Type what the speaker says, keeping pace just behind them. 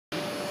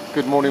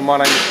Good morning, my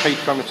name is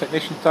Peter. I'm a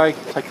technician today.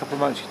 Take a couple of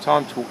moments of your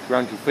time to walk you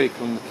around your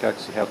vehicle on the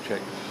courtesy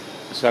Healthcheck,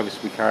 the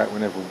service we carry out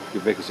whenever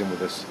your vehicle's in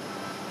with us.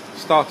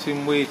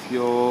 Starting with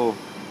your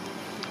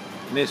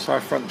near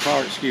side front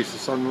tyre, excuse the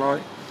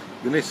sunlight.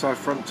 Your near side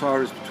front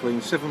tyre is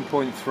between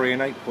 7.3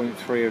 and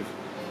 8.3 of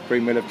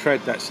 3mm of tread.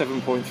 That's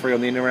 7.3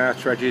 on the inner and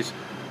outer edges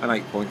and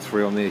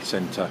 8.3 on the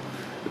centre.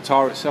 The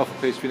tyre itself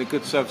appears to be in a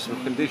good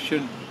serviceable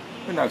condition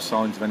with no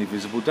signs of any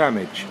visible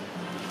damage.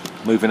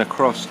 Moving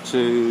across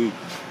to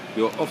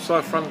your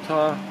offside front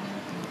tyre.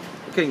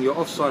 Again, your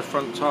offside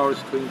front tyre is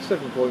between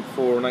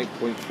 7.4 and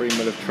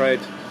 8.3mm of tread,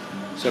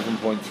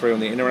 7.3 on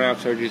the inner and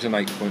outer edges and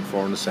 8.4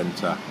 on the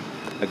centre.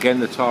 Again,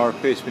 the tyre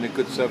appears to be in a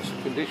good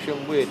serviceable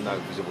condition with no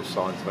visible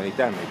signs of any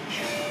damage.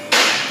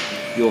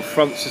 Your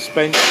front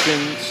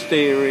suspension,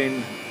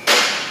 steering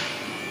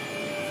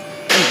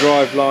and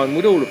driveline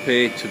would all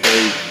appear to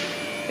be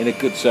in a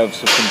good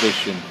serviceable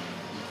condition.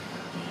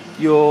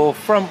 Your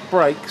front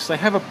brakes, they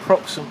have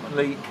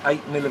approximately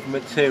 8mm of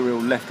material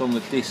left on the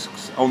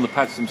discs, on the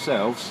pads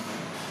themselves.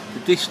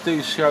 The discs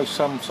do show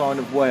some sign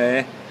of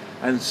wear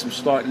and some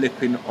slight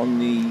lipping on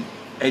the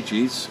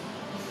edges.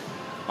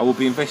 I will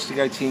be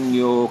investigating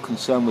your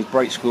concern with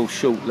brake squeal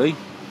shortly.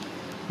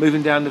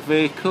 Moving down the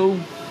vehicle,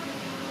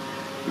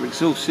 your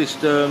exhaust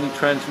system,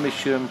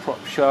 transmission,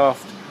 prop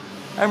shaft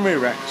and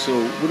rear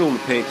axle would all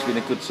appear to be in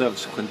a good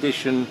serviceable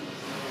condition,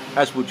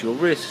 as would your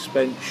rear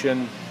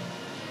suspension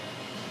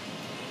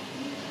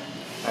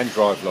and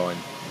driveline.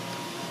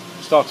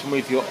 Starting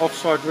with your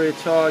offside rear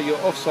tyre. Your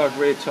offside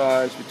rear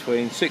tyre is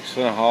between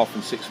 6.5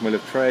 and 6mm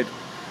of tread.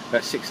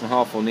 That's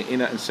 6.5 on the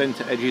inner and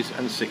centre edges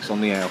and 6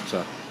 on the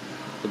outer.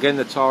 Again,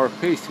 the tyre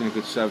appears to be in a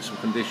good serviceable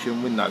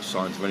condition with no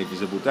signs of any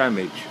visible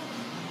damage.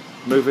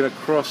 Moving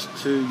across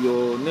to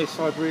your near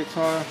side rear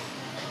tyre.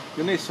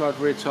 Your near side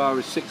rear tyre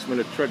is 6mm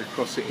of tread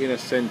across the inner,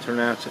 centre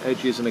and outer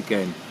edges, and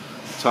again,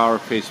 the tyre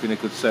appears to be in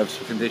a good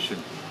serviceable condition.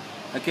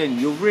 Again,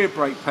 your rear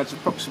brake pads,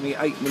 approximately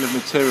 8mm of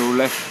material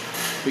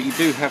left, but you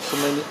do have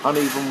some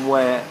uneven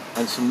wear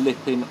and some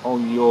lipping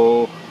on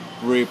your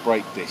rear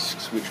brake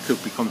discs, which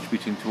could be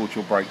contributing towards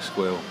your brake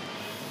squeal.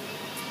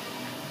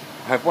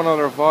 I have one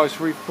other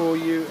advisory for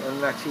you,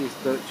 and that is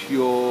that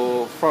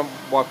your front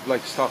wiper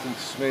blade is starting to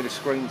smear the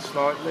screen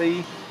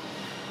slightly.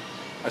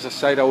 As I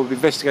said, I will be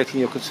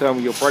investigating your concern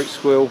with your brake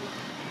squeal,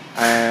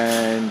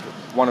 and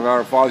one of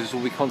our advisors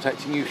will be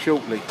contacting you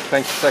shortly.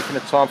 Thanks for taking the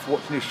time for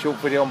watching this short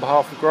video on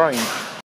behalf of Grain.